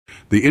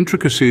The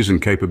intricacies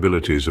and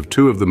capabilities of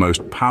two of the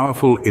most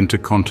powerful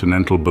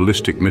intercontinental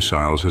ballistic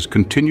missiles has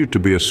continued to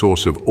be a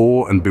source of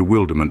awe and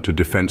bewilderment to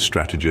defense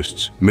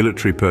strategists,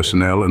 military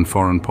personnel, and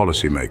foreign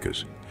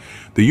policymakers.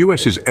 The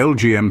US's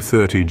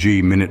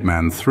LGM-30G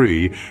Minuteman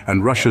III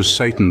and Russia's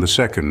Satan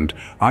II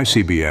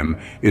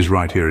ICBM is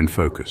right here in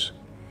focus.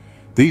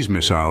 These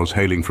missiles,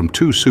 hailing from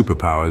two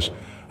superpowers,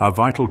 are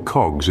vital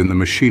cogs in the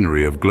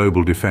machinery of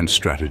global defense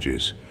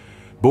strategies.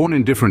 Born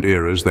in different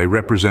eras, they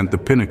represent the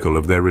pinnacle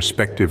of their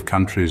respective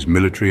countries'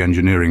 military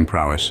engineering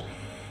prowess.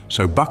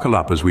 So buckle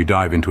up as we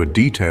dive into a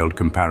detailed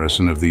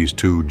comparison of these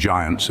two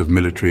giants of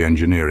military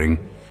engineering.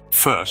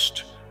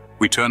 First,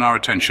 we turn our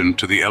attention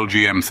to the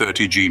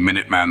LGM-30G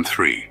Minuteman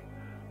III,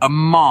 a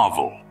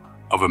marvel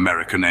of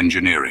American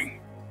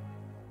engineering.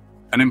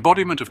 An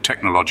embodiment of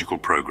technological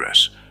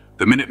progress,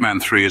 the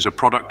Minuteman III is a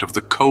product of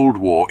the Cold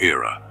War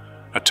era,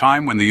 a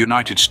time when the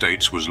United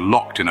States was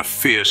locked in a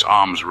fierce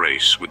arms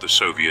race with the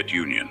Soviet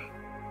Union.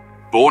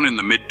 Born in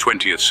the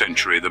mid-20th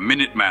century, the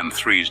Minuteman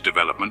III's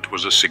development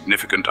was a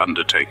significant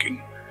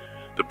undertaking.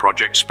 The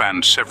project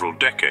spanned several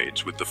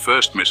decades, with the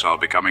first missile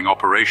becoming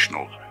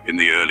operational in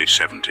the early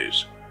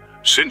 70s.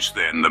 Since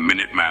then, the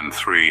Minuteman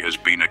III has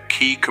been a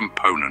key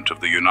component of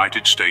the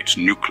United States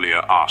nuclear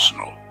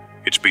arsenal.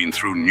 It's been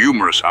through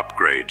numerous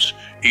upgrades,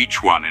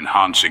 each one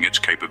enhancing its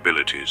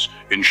capabilities,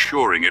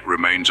 ensuring it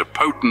remains a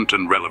potent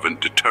and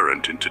relevant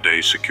deterrent in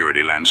today's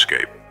security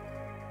landscape.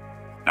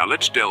 Now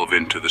let's delve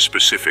into the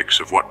specifics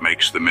of what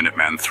makes the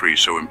Minuteman III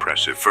so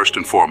impressive. First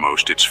and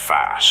foremost, it's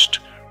fast,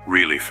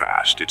 really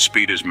fast. Its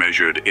speed is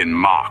measured in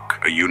Mach,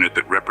 a unit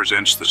that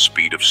represents the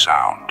speed of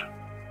sound.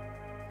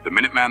 The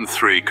Minuteman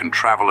III can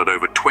travel at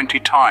over 20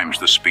 times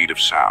the speed of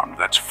sound.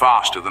 That's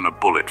faster than a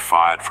bullet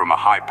fired from a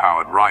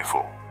high-powered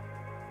rifle.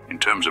 In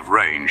terms of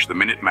range, the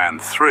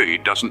Minuteman III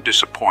doesn't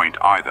disappoint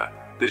either.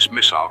 This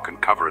missile can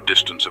cover a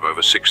distance of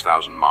over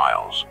 6,000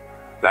 miles.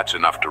 That's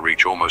enough to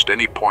reach almost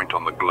any point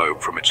on the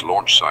globe from its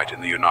launch site in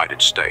the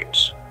United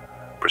States.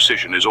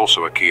 Precision is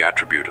also a key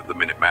attribute of the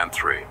Minuteman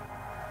III.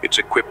 It's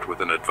equipped with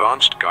an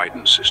advanced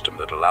guidance system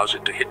that allows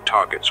it to hit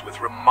targets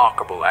with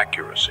remarkable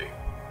accuracy.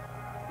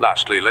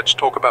 Lastly, let's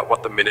talk about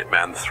what the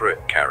Minuteman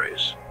III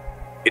carries: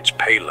 its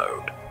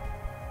payload.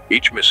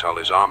 Each missile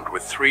is armed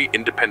with 3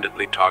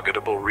 independently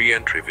targetable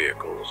re-entry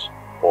vehicles,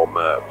 or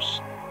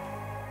MIRVs.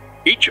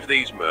 Each of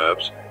these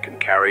MIRVs can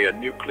carry a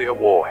nuclear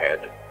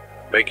warhead,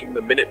 making the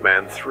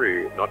Minuteman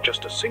III not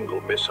just a single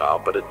missile,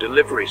 but a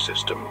delivery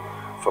system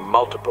for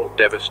multiple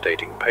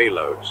devastating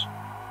payloads.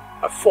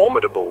 A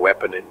formidable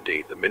weapon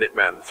indeed, the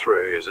Minuteman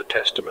III is a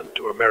testament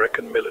to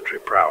American military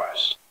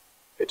prowess.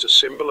 It's a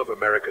symbol of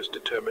America's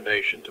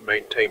determination to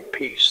maintain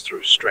peace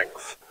through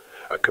strength,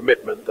 a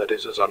commitment that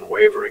is as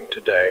unwavering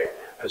today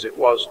as it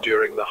was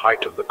during the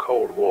height of the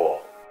Cold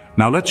War.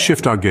 Now let's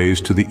shift our gaze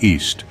to the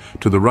east,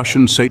 to the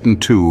Russian Satan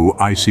II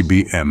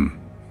ICBM.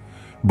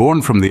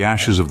 Born from the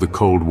ashes of the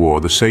Cold War,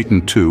 the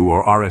Satan II, or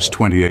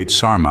RS-28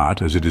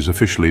 Sarmat, as it is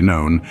officially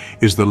known,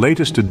 is the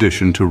latest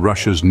addition to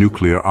Russia's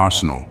nuclear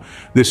arsenal.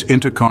 This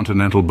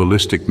intercontinental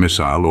ballistic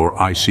missile, or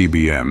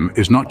ICBM,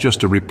 is not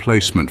just a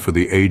replacement for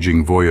the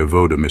aging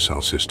Voyevoda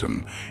missile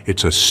system.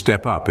 It's a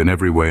step up in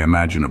every way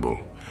imaginable.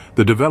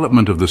 The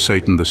development of the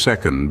Satan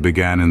II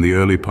began in the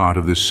early part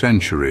of this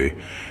century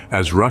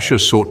as Russia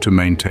sought to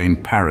maintain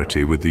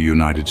parity with the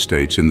United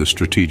States in the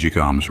strategic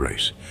arms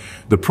race.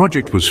 The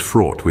project was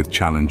fraught with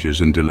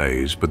challenges and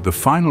delays, but the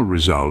final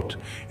result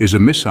is a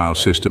missile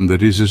system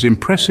that is as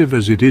impressive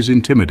as it is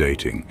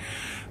intimidating.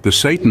 The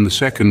Satan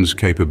II's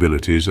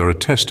capabilities are a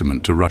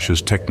testament to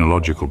Russia's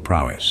technological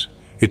prowess.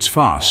 It's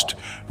fast,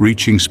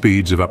 reaching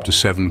speeds of up to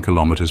 7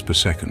 kilometers per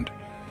second.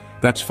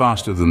 That's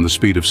faster than the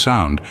speed of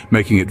sound,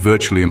 making it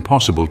virtually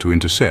impossible to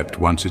intercept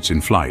once it's in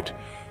flight.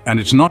 And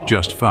it's not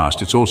just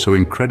fast, it's also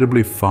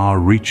incredibly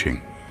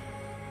far-reaching.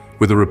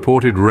 With a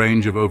reported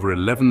range of over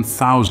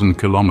 11,000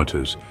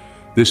 kilometers,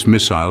 this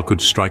missile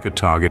could strike a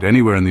target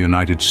anywhere in the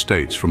United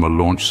States from a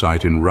launch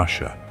site in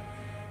Russia.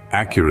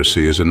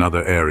 Accuracy is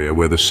another area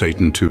where the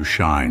Satan II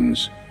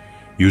shines.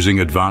 Using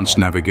advanced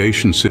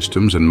navigation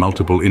systems and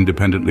multiple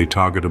independently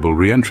targetable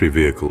re-entry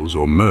vehicles,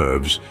 or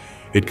MIRVs,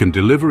 it can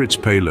deliver its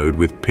payload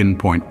with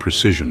pinpoint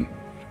precision.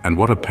 And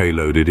what a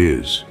payload it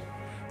is!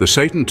 The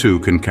Satan II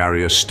can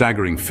carry a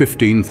staggering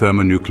 15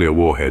 thermonuclear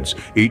warheads,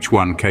 each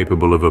one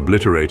capable of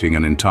obliterating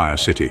an entire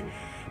city.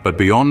 But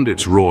beyond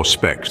its raw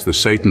specs, the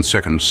Satan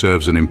II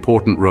serves an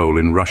important role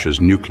in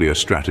Russia's nuclear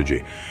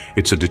strategy.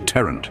 It's a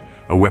deterrent,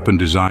 a weapon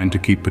designed to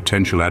keep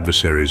potential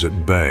adversaries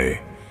at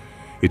bay.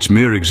 Its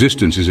mere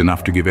existence is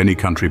enough to give any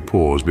country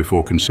pause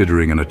before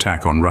considering an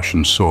attack on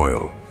Russian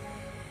soil.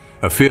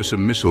 A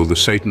fearsome missile, the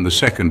Satan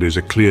II is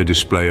a clear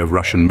display of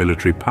Russian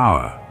military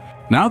power.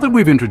 Now that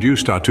we've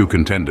introduced our two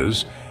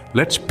contenders,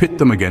 let's pit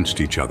them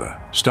against each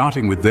other,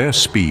 starting with their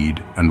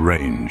speed and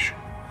range.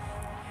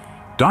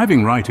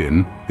 Diving right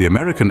in, the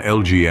American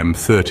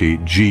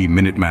LGM-30G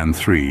Minuteman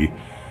III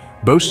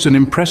boasts an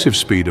impressive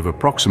speed of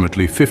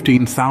approximately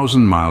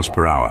 15,000 miles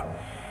per hour.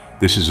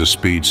 This is a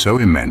speed so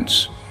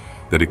immense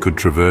that it could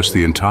traverse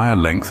the entire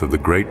length of the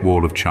Great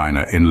Wall of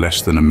China in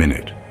less than a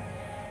minute.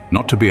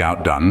 Not to be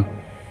outdone,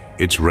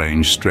 its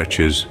range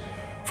stretches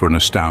for an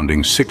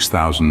astounding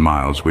 6,000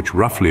 miles, which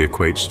roughly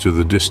equates to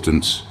the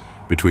distance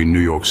between New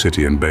York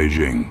City and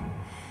Beijing.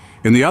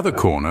 In the other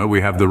corner,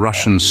 we have the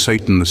Russian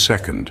Satan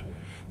II.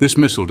 This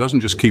missile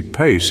doesn't just keep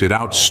pace, it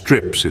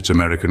outstrips its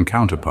American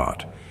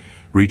counterpart,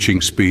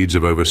 reaching speeds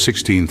of over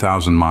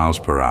 16,000 miles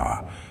per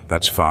hour.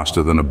 That's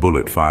faster than a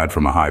bullet fired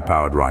from a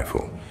high-powered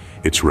rifle.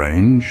 Its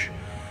range?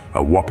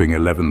 A whopping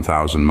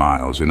 11,000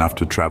 miles, enough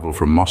to travel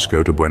from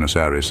Moscow to Buenos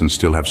Aires and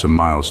still have some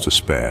miles to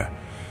spare.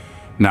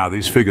 Now,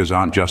 these figures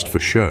aren't just for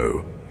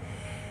show.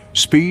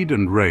 Speed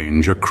and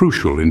range are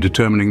crucial in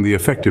determining the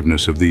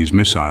effectiveness of these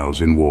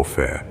missiles in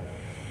warfare.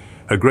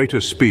 A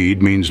greater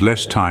speed means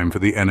less time for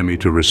the enemy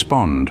to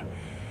respond,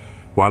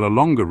 while a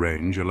longer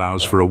range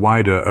allows for a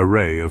wider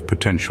array of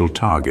potential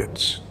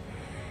targets.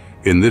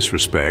 In this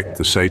respect,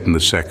 the Satan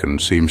II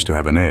seems to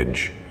have an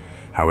edge.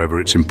 However,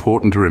 it's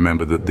important to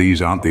remember that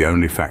these aren't the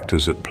only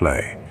factors at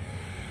play.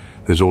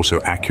 There's also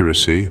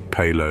accuracy,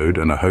 payload,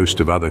 and a host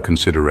of other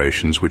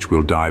considerations which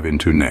we'll dive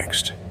into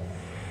next.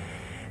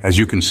 As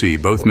you can see,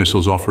 both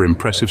missiles offer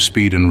impressive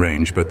speed and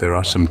range, but there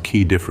are some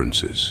key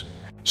differences.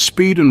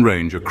 Speed and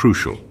range are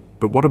crucial,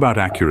 but what about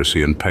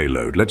accuracy and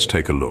payload? Let's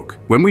take a look.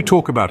 When we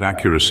talk about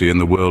accuracy in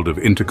the world of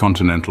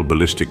intercontinental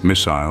ballistic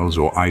missiles,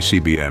 or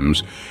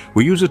ICBMs,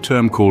 we use a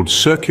term called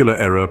circular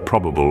error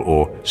probable,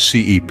 or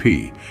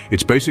CEP.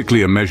 It's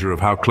basically a measure of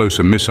how close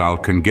a missile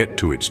can get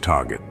to its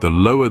target. The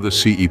lower the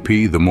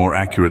CEP, the more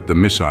accurate the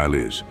missile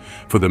is.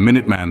 For the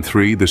Minuteman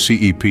III, the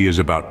CEP is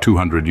about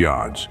 200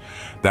 yards.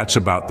 That's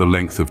about the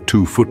length of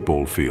 2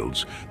 football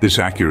fields. This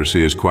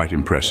accuracy is quite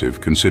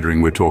impressive,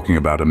 considering we're talking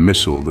about a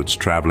missile that's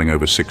traveling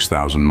over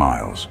 6,000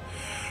 miles.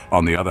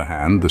 On the other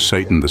hand, the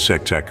Satan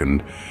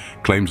II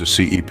claims a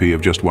CEP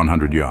of just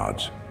 100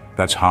 yards.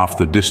 That's half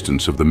the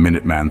distance of the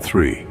Minuteman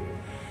III.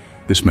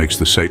 This makes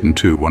the Satan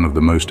II one of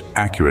the most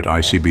accurate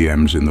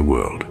ICBMs in the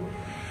world.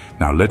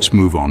 Now let's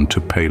move on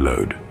to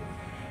payload.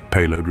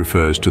 Payload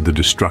refers to the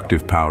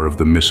destructive power of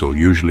the missile,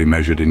 usually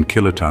measured in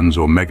kilotons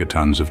or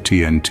megatons of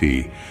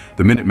TNT.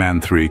 The Minuteman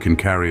III can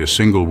carry a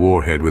single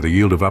warhead with a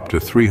yield of up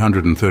to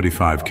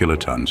 335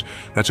 kilotons.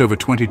 That's over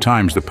 20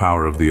 times the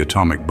power of the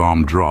atomic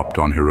bomb dropped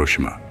on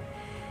Hiroshima.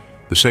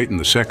 The Satan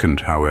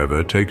II,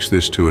 however, takes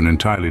this to an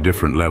entirely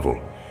different level.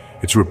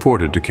 It's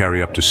reported to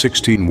carry up to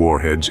 16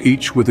 warheads,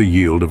 each with a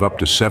yield of up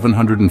to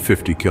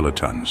 750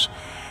 kilotons.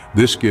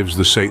 This gives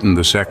the Satan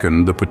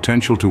II the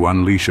potential to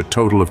unleash a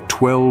total of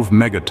 12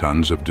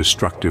 megatons of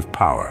destructive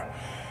power.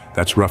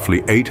 That's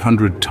roughly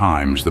 800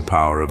 times the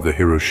power of the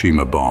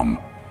Hiroshima bomb.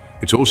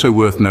 It's also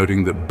worth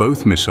noting that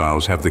both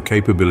missiles have the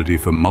capability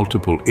for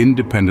multiple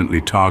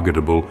independently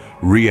targetable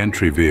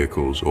re-entry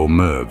vehicles, or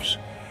MIRVs.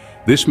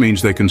 This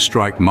means they can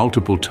strike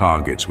multiple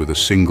targets with a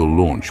single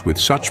launch. With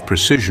such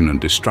precision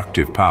and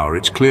destructive power,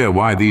 it's clear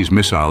why these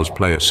missiles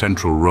play a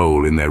central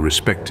role in their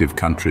respective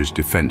countries'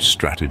 defense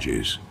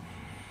strategies.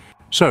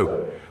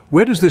 So,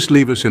 where does this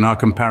leave us in our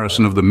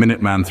comparison of the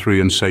Minuteman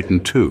III and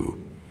Satan II?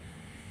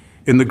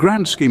 In the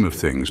grand scheme of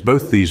things,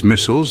 both these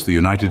missiles, the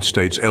United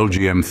States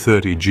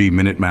LGM-30G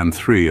Minuteman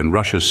III and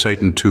Russia's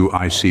Satan II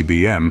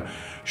ICBM,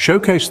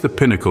 showcase the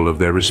pinnacle of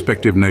their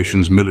respective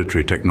nations'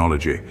 military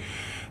technology.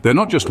 They're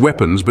not just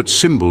weapons, but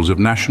symbols of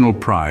national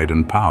pride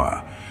and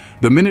power.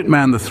 The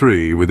Minuteman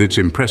III, with its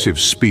impressive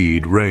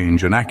speed,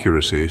 range, and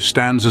accuracy,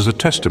 stands as a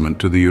testament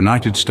to the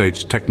United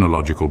States'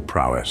 technological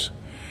prowess.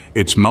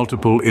 Its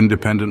multiple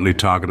independently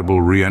targetable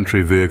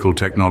re-entry vehicle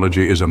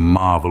technology is a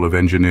marvel of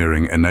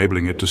engineering,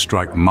 enabling it to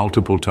strike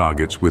multiple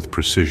targets with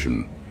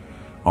precision.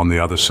 On the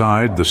other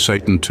side, the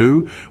Satan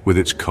II, with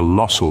its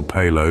colossal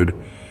payload,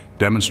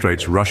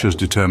 demonstrates Russia's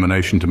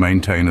determination to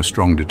maintain a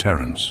strong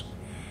deterrence.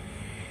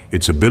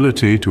 Its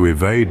ability to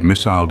evade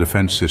missile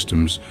defense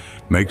systems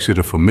makes it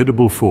a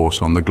formidable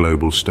force on the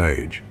global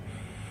stage.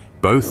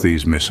 Both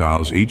these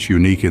missiles, each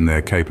unique in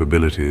their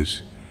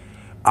capabilities,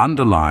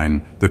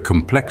 underline the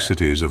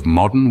complexities of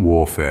modern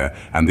warfare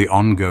and the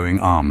ongoing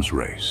arms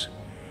race.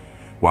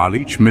 While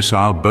each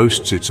missile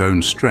boasts its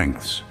own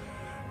strengths,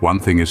 one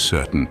thing is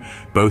certain: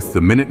 both the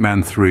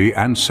Minuteman III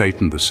and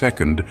Satan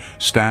II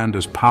stand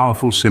as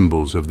powerful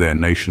symbols of their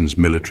nation's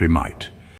military might.